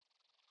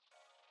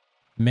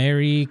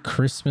Merry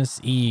Christmas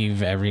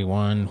Eve,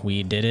 everyone.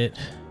 We did it.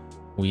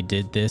 We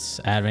did this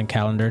advent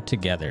calendar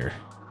together.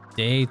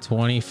 Day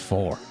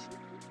 24.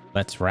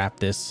 Let's wrap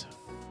this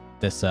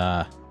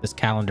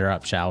calendar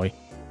up, shall we?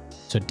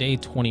 So day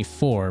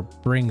 24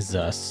 brings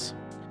us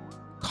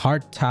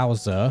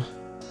Kartauser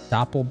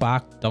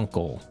Doppelbock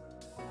Dunkel.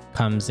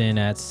 Comes in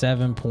at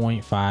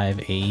 7.5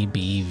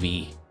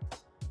 ABV.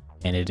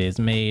 And it is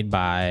made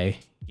by,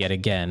 yet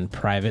again,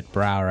 Private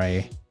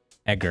Brauerei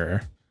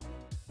Egger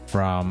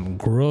from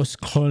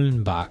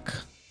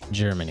Großkulmbach,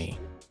 Germany.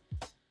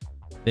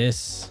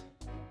 This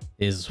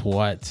is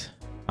what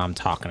I'm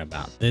talking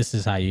about. This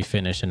is how you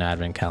finish an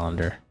advent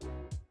calendar.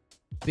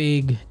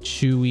 Big,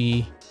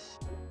 chewy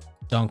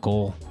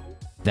Dunkel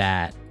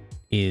that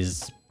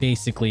is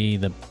basically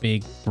the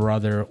big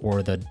brother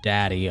or the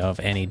daddy of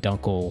any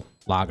Dunkel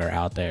lager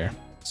out there.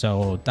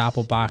 So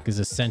Doppelbock is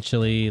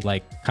essentially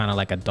kind of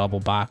like a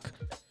double bock.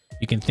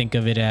 You can think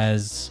of it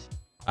as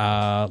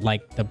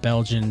like the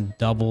Belgian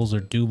doubles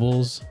or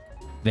doubles.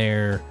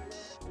 They're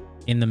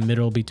in the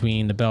middle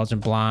between the Belgian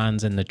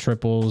blondes and the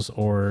triples,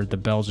 or the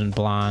Belgian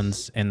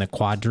blondes and the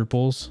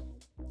quadruples.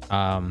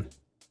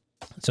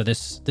 So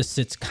this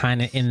sits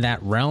kind of in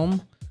that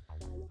realm.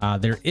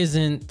 There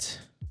isn't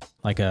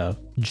like a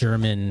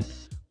German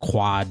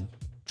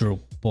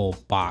quadruple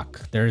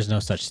bock. There is no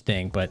such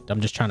thing, but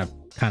I'm just trying to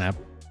paint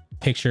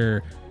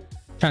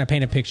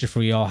a picture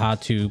for you all how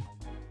to,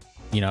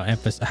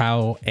 emphasize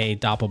how a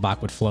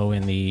Doppelbock would flow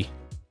in the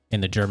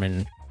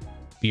German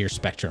beer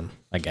spectrum,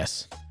 I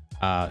guess.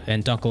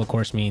 And Dunkel, of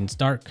course, means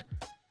dark,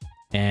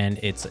 and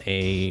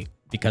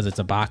because it's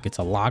a bock, it's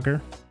a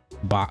lager.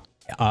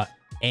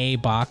 A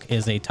bock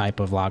is a type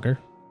of lager,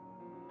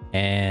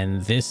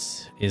 and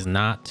this is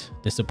not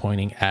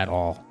disappointing at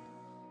all.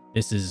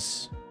 This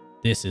is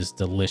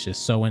delicious.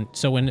 So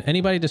when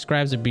anybody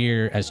describes a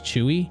beer as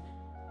chewy,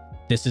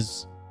 this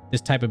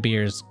type of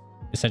beer is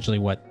essentially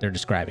what they're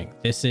describing.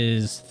 This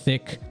is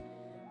thick,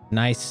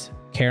 nice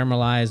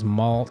caramelized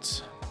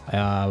malt,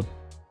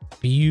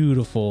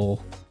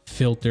 beautiful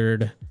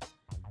filtered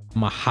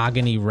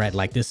mahogany red.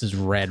 Like, this is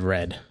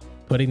red.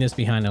 Putting this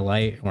behind a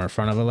light or in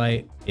front of a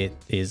light, it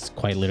is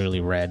quite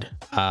literally red.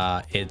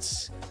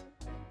 It's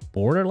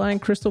borderline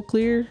crystal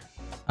clear.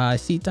 I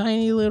see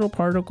tiny little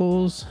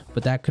particles,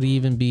 but that could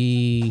even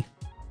be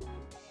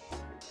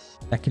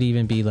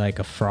like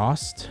a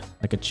frost,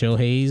 like a chill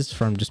haze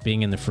from just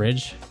being in the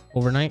fridge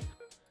overnight.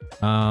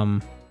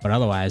 But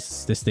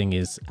otherwise, this thing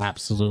is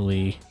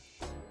absolutely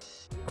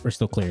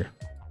crystal clear.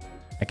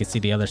 I can see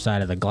the other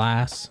side of the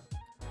glass.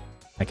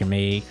 I can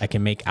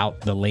make out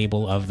the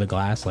label of the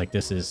glass. Like,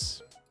 this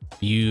is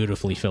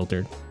beautifully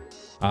filtered.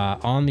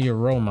 On the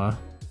aroma,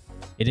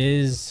 it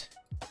is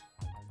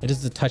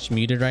a touch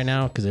muted right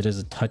now because it is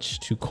a touch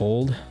too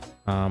cold.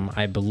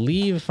 I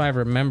believe, if I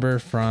remember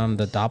from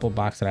the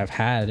Doppelbocks that I've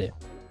had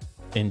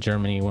in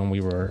Germany when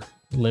we were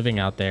living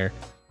out there,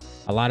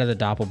 a lot of the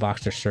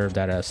Doppelbocks are served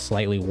at a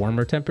slightly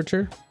warmer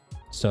temperature.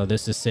 So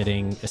this is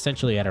sitting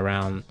essentially at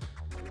around,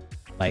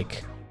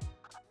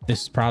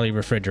 this is probably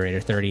refrigerator,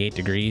 38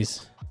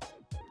 degrees,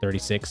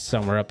 36,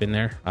 somewhere up in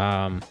there.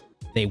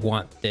 They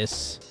want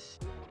this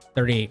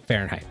 38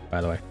 Fahrenheit,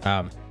 by the way.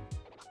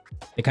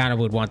 They kind of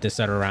would want this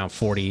at around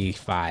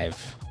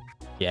 45.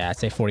 Yeah, I'd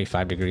say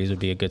 45 degrees would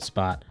be a good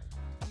spot.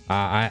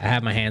 I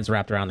have my hands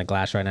wrapped around the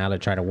glass right now to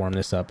try to warm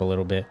this up a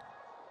little bit,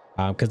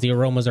 because the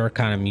aromas are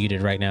kind of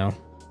muted right now.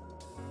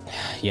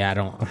 Yeah,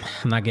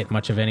 I'm not getting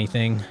much of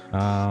anything.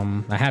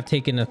 I have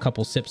taken a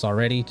couple sips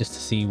already just to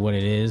see what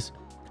it is.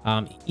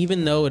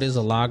 Even though it is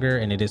a lager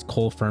and it is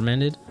cold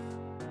fermented,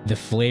 the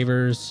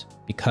flavors,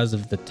 because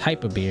of the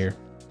type of beer,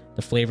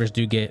 the flavors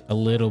do get a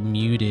little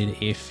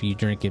muted if you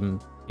drink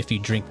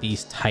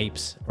these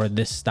types or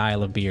this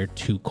style of beer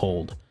too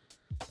cold,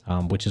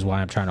 which is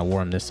why I'm trying to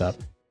warm this up.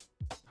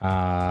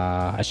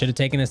 I should have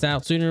taken this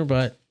out sooner,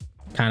 but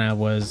kind of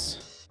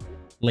was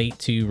late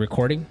to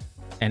recording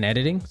and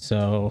editing,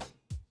 so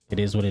it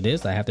is what it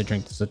is. I have to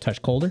drink this a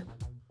touch colder.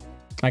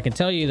 I can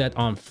tell you that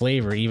on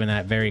flavor, even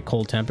at very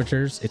cold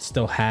temperatures, it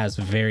still has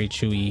very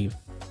chewy,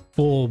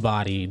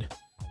 full-bodied,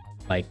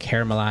 like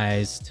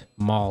caramelized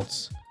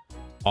malts,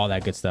 all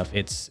that good stuff.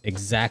 It's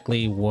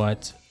exactly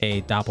what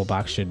a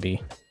Doppelbock should be.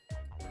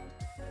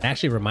 It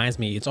actually reminds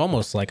me, it's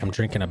almost like I'm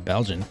drinking a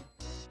Belgian.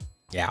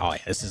 Yeah,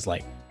 this is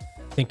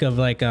think of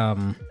like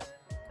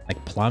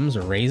plums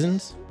or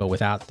raisins, but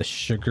without the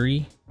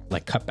sugary,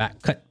 cut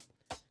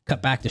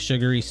back the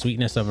sugary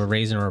sweetness of a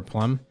raisin or a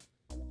plum,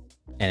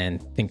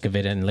 and think of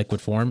it in liquid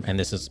form. And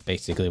this is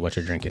basically what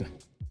you're drinking.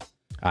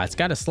 It's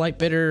got a slight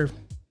bitter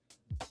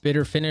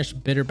finish,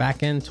 bitter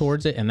back end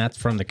towards it, and that's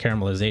from the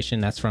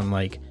caramelization. That's from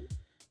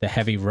the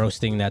heavy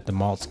roasting that the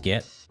malts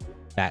get.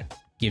 That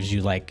gives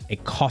you a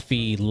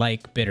coffee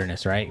like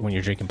bitterness, right? When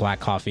you're drinking black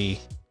coffee,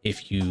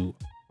 if you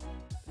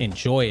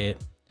enjoy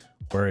it,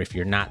 or if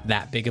you're not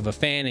that big of a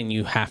fan and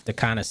you have to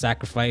kind of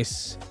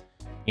sacrifice,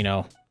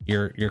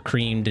 your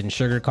creamed and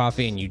sugar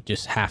coffee, and you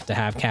just have to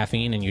have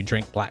caffeine and you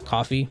drink black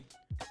coffee,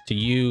 to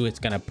you, it's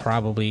going to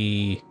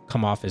probably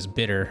come off as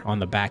bitter on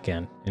the back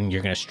end, and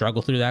you're going to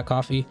struggle through that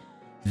coffee.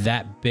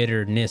 that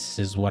bitterness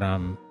is what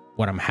I'm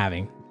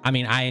having. I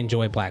mean, I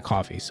enjoy black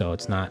coffee, so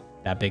it's not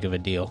that big of a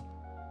deal.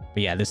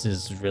 But yeah, this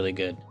is really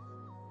good.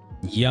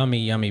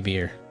 Yummy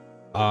beer.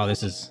 Oh,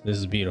 this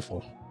is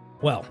beautiful.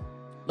 Well,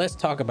 let's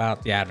talk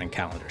about the advent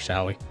calendar,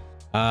 shall we?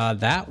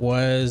 That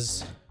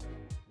was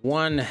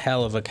one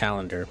hell of a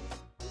calendar,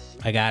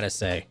 I gotta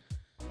say.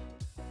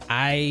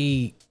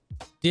 I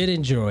did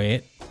enjoy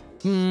it.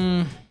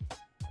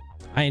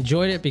 I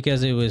enjoyed it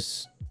because it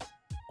was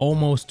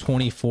almost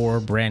 24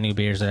 brand new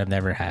beers that I've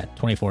never had.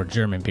 24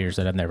 German beers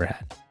that I've never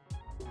had.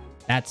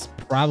 That's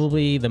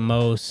probably the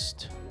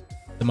most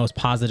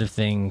positive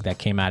thing that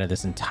came out of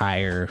this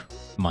entire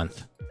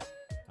month.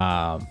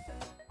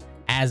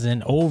 As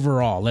an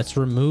overall, let's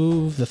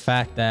remove the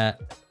fact that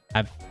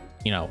I've,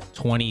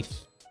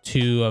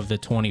 22 of the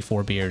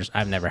 24 beers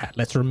I've never had.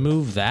 Let's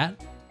remove that.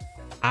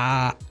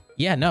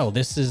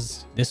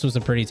 This was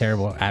a pretty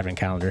terrible advent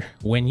calendar.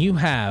 When you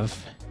have,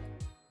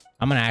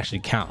 I'm going to actually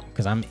count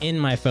because I'm in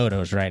my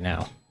photos right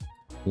now.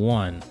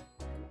 1,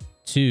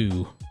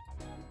 2,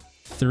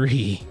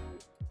 3,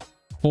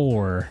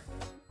 4.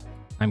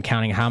 I'm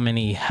counting how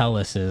many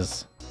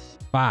Hellas's.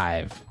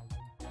 5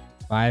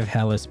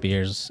 Hellas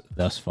beers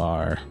thus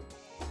far.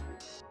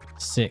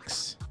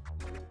 6,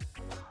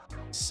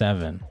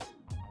 7,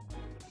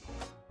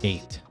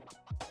 8,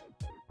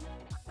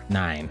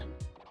 9.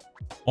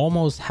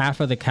 Almost half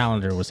of the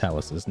calendar was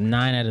Hellas's.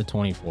 9 out of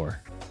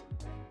 24.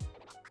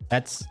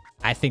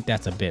 I think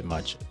that's a bit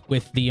much.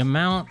 With the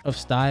amount of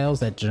styles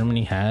that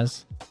Germany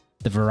has,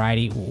 the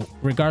variety,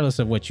 regardless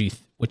of what your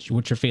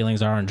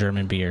feelings are on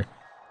German beer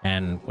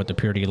and what the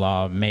purity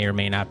law may or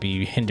may not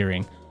be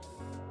hindering,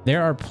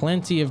 there are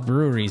plenty of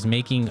breweries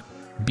making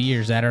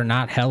beers that are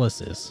not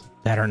Hellas's,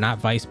 that are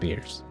not Weiss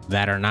beers,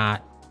 that are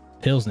not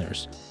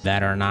Pilsners,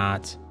 that are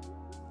not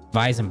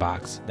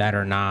Weizenbachs, that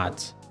are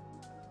not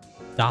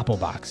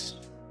Doppelbachs.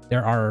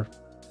 There are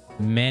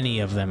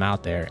many of them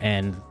out there,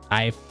 and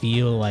I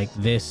feel like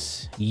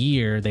this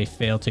year they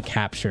failed to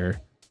capture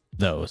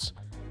those.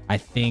 I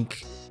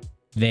think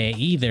they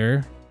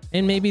either,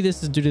 and maybe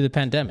this is due to the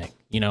pandemic,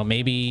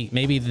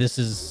 maybe this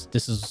is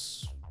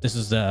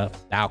the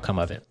outcome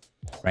of it,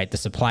 right? The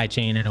supply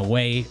chain in a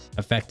way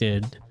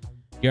affected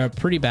Europe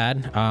pretty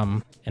bad,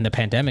 and the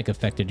pandemic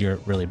affected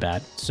Europe really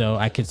bad. So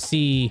I could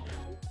see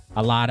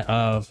a lot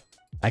of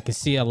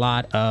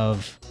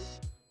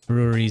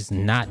breweries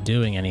not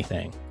doing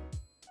anything,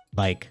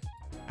 like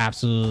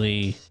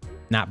absolutely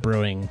not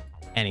brewing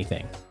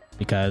anything,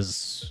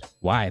 because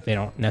why? They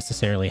don't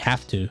necessarily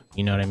have to,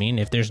 you know what I mean?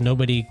 If there's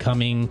nobody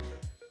coming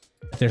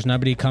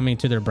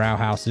to their brew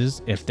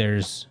houses, if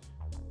there's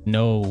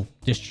no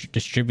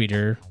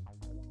distributor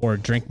or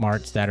drink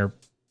marts that are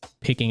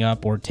picking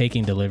up or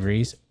taking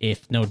deliveries,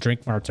 if no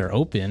drink marts are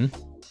open,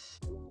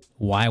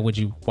 why would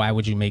you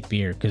make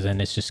beer? Because then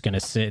it's just going to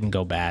sit and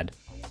go bad.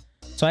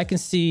 So I can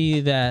see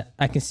that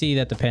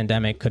the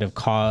pandemic could have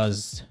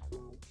caused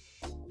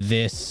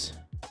this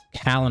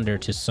calendar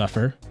to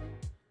suffer,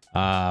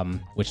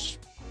 which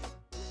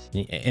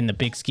in the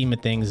big scheme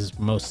of things is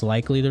most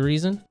likely the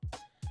reason.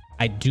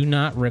 I do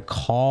not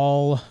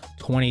recall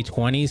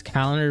 2020's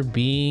calendar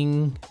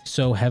being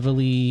so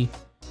heavily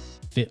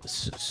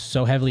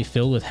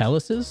filled with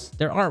Hellas's.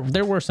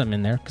 There were some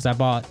in there because I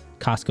bought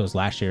Costco's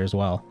last year as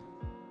well.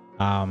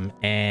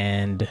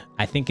 And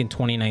I think in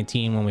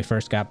 2019, when we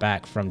first got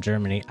back from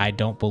Germany, I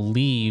don't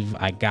believe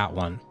I got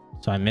one.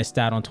 So I missed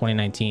out on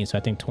 2019. So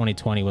I think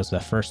 2020 was the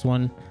first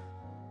one.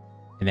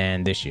 And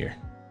then this year,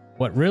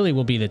 what really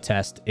will be the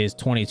test is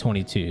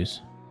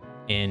 2022's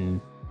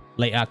in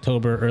late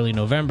October, early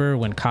November,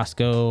 when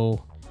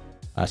Costco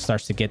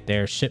starts to get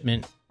their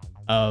shipment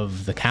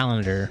of the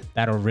calendar.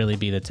 That'll really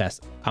be the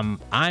test.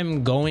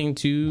 I'm going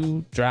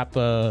to drop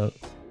an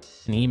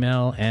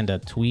email and a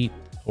tweet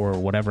or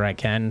whatever I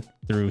can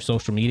through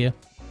social media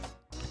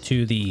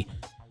to the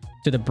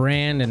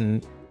brand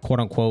and quote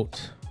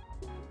unquote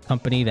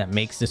company that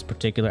makes this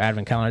particular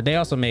advent calendar. They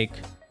also make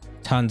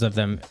tons of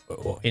them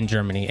in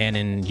Germany and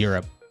in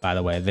Europe, by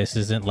the way. This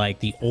isn't like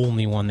the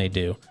only one they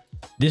do.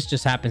 This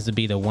just happens to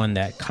be the one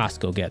that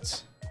Costco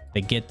gets.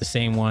 They get the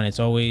same one. It's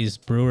always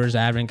Brewers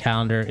Advent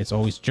Calendar. It's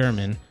always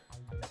German,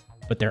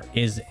 but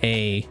there's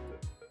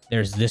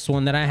this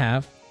one that I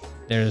have.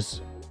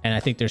 And I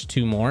think there's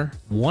two more.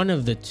 One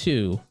of the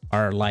two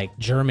are like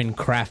German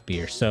craft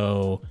beer.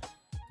 So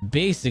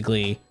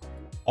basically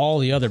all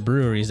the other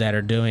breweries that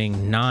are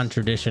doing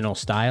non-traditional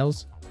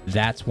styles,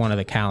 that's one of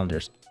the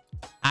calendars.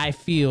 I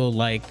feel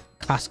like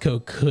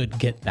Costco could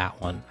get that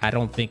one. I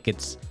don't think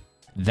it's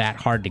that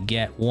hard to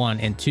get, one,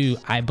 and two,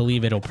 I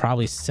believe it'll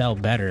probably sell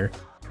better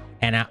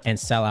and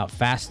sell out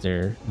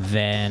faster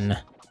than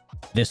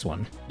this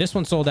one. This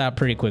one sold out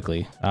pretty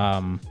quickly.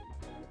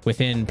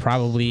 Within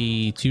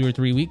probably 2 or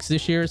 3 weeks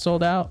this year, it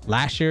sold out.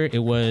 Last year, it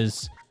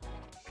was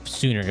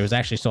sooner. It was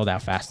actually sold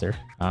out faster.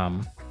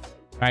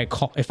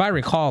 If I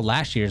recall,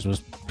 last year's was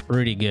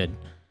pretty good.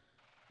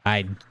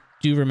 I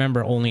do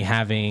remember only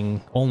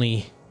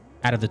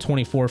out of the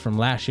 24 from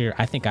last year,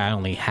 I think I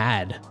only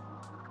had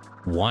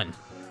one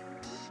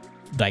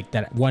like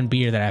that one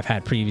beer that I've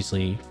had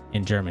previously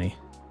in Germany.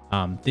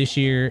 This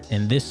year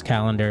in this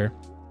calendar,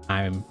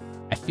 I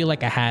feel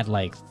like I had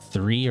like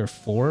 3 or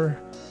 4.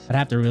 I'd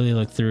have to really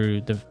look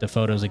through the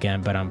photos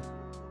again, but I'm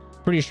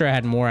pretty sure I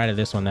had more out of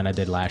this one than I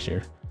did last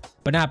year,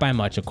 but not by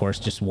much, of course,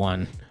 just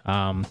one.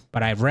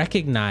 But I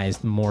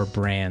recognized more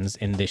brands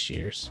in this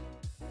year's,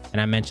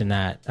 and I mentioned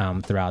that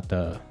throughout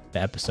the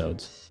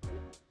episodes.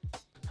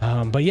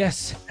 But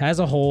yes, as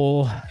a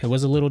whole, it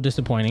was a little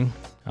disappointing,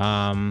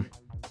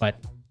 but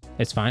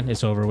it's fine.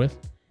 It's over with.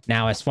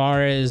 Now, as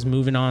far as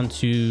moving on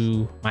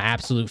to my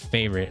absolute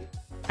favorite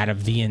out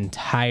of the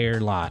entire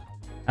lot,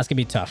 that's gonna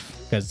be tough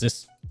because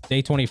this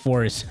day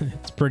 24 is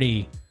it's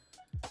pretty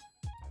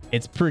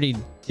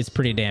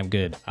damn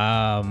good.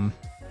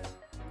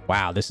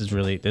 Wow, this is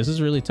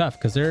really tough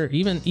because there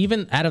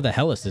even out of the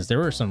Hellas's, there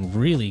were some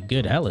really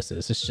good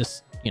Hellas's. It's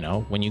just, you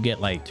know, when you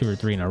get like 2 or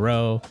 3 in a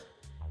row,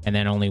 and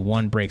then only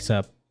one breaks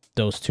up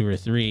those 2 or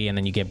 3, and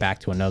then you get back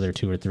to another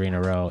 2 or 3 in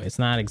a row, it's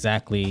not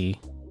exactly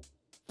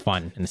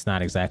fun and it's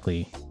not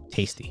exactly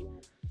tasty.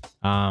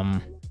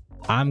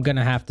 I'm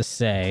gonna have to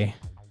say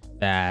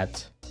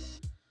that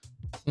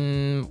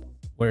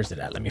where's it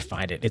at? Let me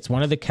find it. It's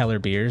one of the Keller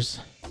beers.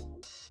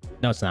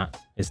 No, it's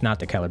not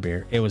the Keller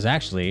beer. It was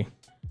actually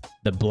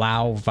the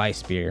Blau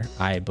Weissbier.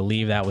 I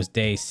believe that was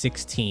day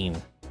 16.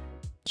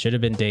 Should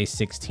have been day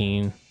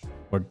 16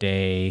 or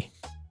day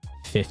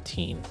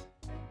 15.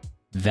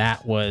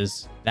 That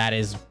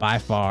is by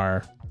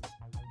far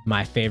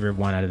my favorite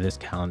one out of this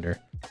calendar.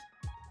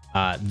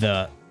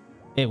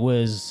 It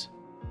was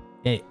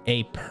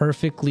a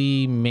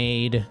perfectly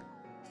made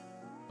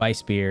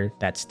Weissbier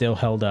that still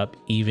held up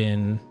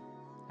even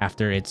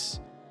after its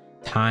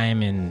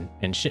time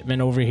and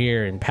shipment over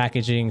here and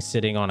packaging,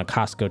 sitting on a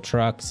Costco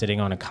truck, sitting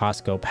on a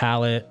Costco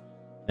pallet,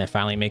 and then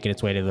finally making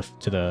its way to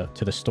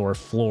the store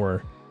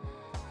floor.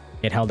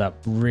 It held up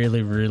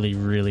really, really,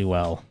 really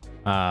well.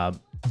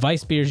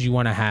 Weiss beers you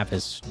want to have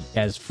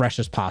as fresh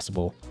as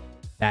possible.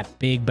 That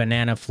big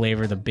banana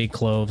flavor, the big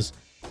cloves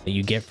that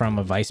you get from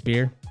a Weiss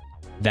beer,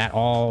 that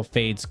all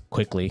fades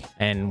quickly.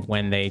 And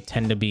when they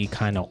tend to be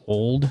kind of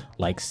old,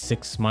 like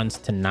 6 months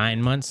to 9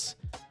 months,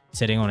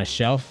 sitting on a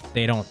shelf,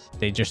 they're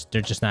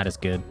just not as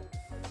good.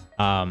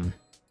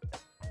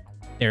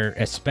 They're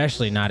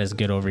especially not as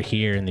good over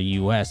here in the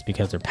US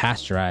because they're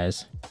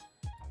pasteurized.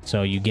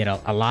 So you get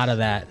a lot of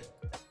that,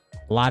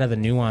 a lot of the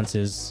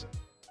nuances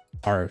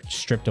are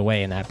stripped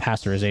away in that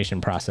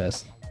pasteurization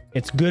process.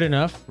 It's good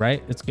enough,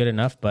 right? It's good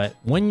enough, but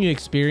when you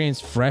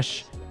experience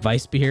fresh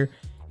Weiss beer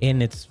in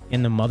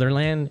the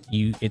motherland,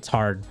 it's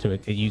hard to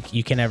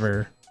you can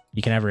never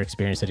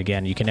experience it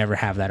again. You can never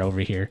have that over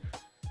here.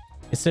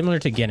 It's similar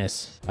to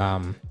Guinness.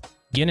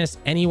 Guinness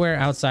anywhere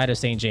outside of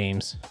St.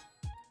 James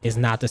is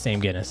not the same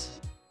Guinness.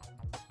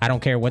 I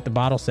don't care what the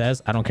bottle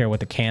says. I don't care what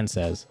the can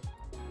says.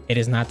 It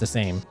is not the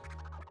same.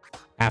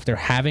 After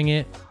having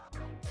it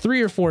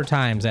 3 or 4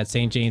 times at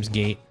St. James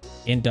Gate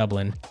in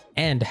Dublin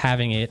and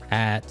having it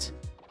at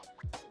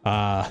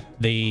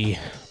the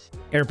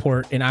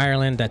airport in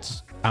Ireland,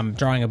 I'm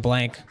drawing a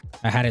blank.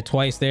 I had it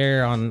twice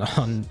there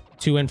on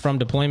to and from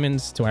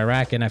deployments to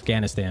Iraq and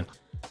Afghanistan.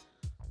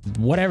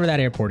 Whatever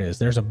that airport is,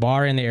 there's a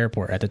bar in the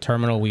airport at the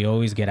terminal we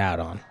always get out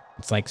on.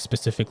 It's like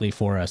specifically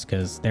for us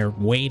because they're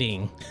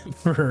waiting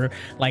for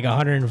like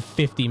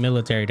 150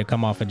 military to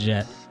come off a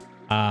jet.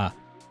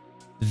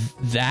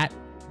 That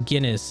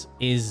Guinness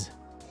is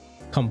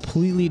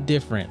completely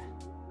different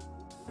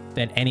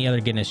than any other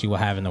Guinness you will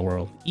have in the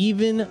world.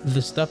 Even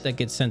the stuff that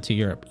gets sent to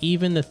Europe,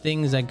 even the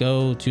things that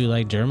go to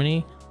like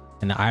Germany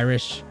and the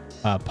Irish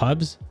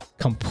pubs,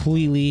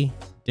 completely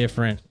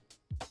different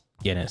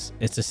Guinness.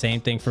 It's the same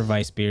thing for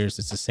Weiss beers.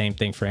 It's the same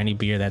thing for any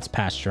beer that's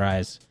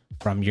pasteurized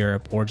from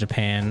Europe or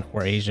Japan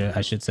or Asia,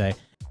 I should say,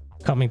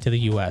 coming to the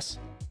US.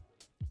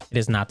 It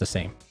is not the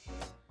same.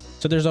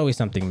 So there's always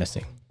something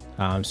missing.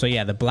 So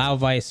yeah, the Blau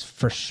Weiss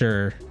for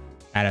sure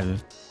out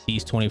of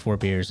these 24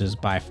 beers is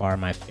by far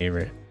my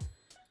favorite.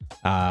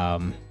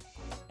 And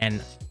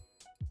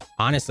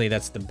honestly,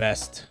 that's the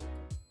best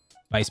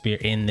Weiss beer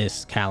in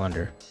this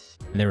calendar.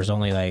 And there was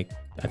only I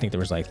think there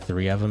was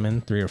 3 of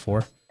them 3 or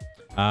 4.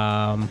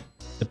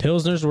 The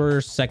Pilsners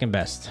were second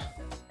best.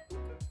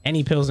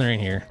 Any Pilsner in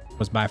here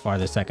was by far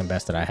the second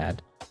best that I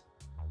had.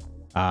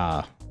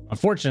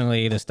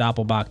 Unfortunately, the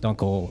Stoppelbock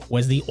Dunkel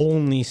was the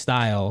only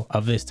style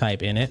of this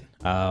type in it.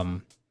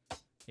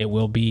 It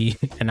will be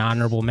an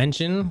honorable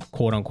mention,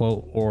 quote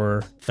unquote,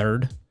 or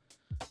third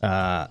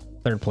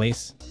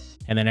place.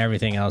 And then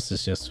everything else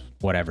is just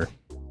whatever.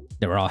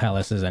 They were all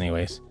Hellas's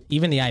anyways.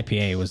 Even the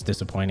IPA was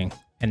disappointing.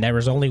 And there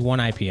was only one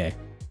IPA,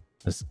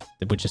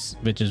 which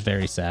is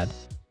very sad.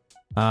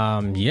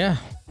 Yeah,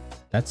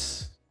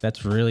 that's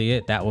really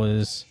it. That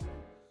was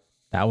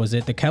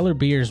it. The Keller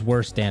beers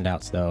were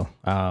standouts though.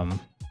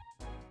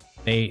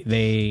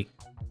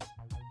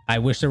 I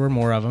wish there were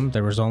more of them.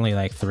 There was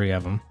only 3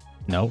 of them.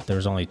 Nope, there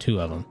was only 2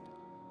 of them.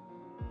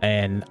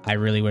 And I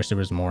really wish there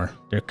was more.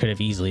 There could have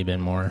easily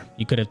been more.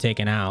 You could have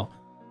taken out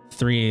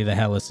 3 of the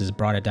Hellas's,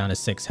 brought it down to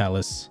 6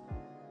 Hellas,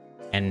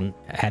 and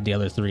had the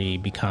other 3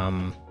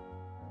 become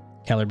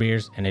Keller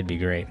beers, and it'd be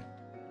great.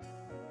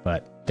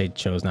 But they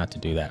chose not to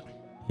do that.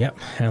 Yep,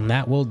 and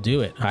that will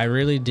do it. I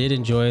really did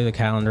enjoy the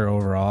calendar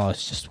overall. It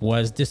just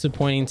was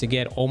disappointing to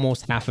get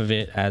almost half of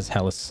it as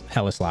Helles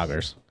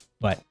Lagers.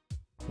 But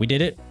we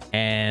did it,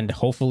 and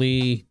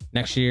hopefully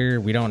next year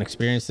we don't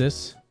experience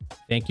this.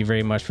 Thank you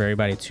very much for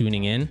everybody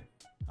tuning in.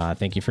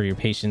 Thank you for your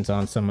patience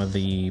on some of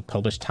the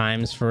published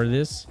times for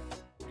this.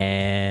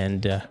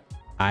 And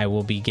I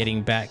will be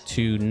getting back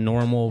to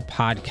normal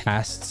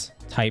podcasts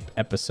type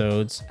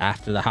episodes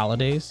after the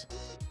holidays.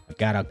 I've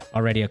got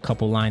already a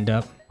couple lined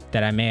up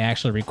that I may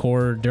actually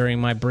record during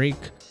my break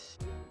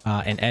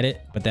and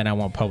edit, but then I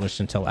won't publish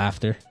until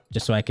after,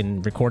 just so I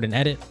can record and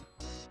edit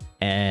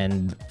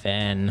and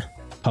then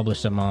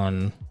publish them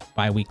on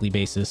bi-weekly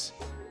basis,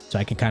 so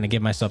I can kind of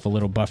give myself a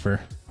little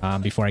buffer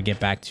before I get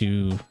back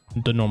to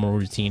the normal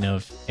routine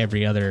of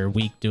every other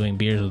week doing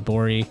Beers with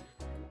Bori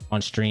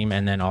on stream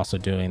and then also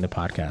doing the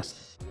podcast.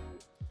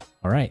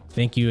 All right,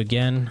 thank you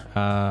again.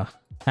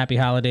 Happy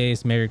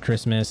holidays, Merry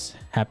Christmas,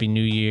 Happy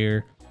New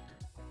Year,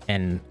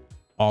 and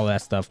all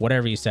that stuff,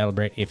 whatever you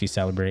celebrate, if you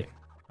celebrate.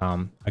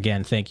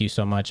 Again, thank you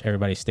so much.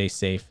 Everybody stay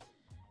safe,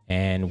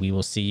 and we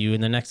will see you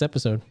in the next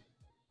episode.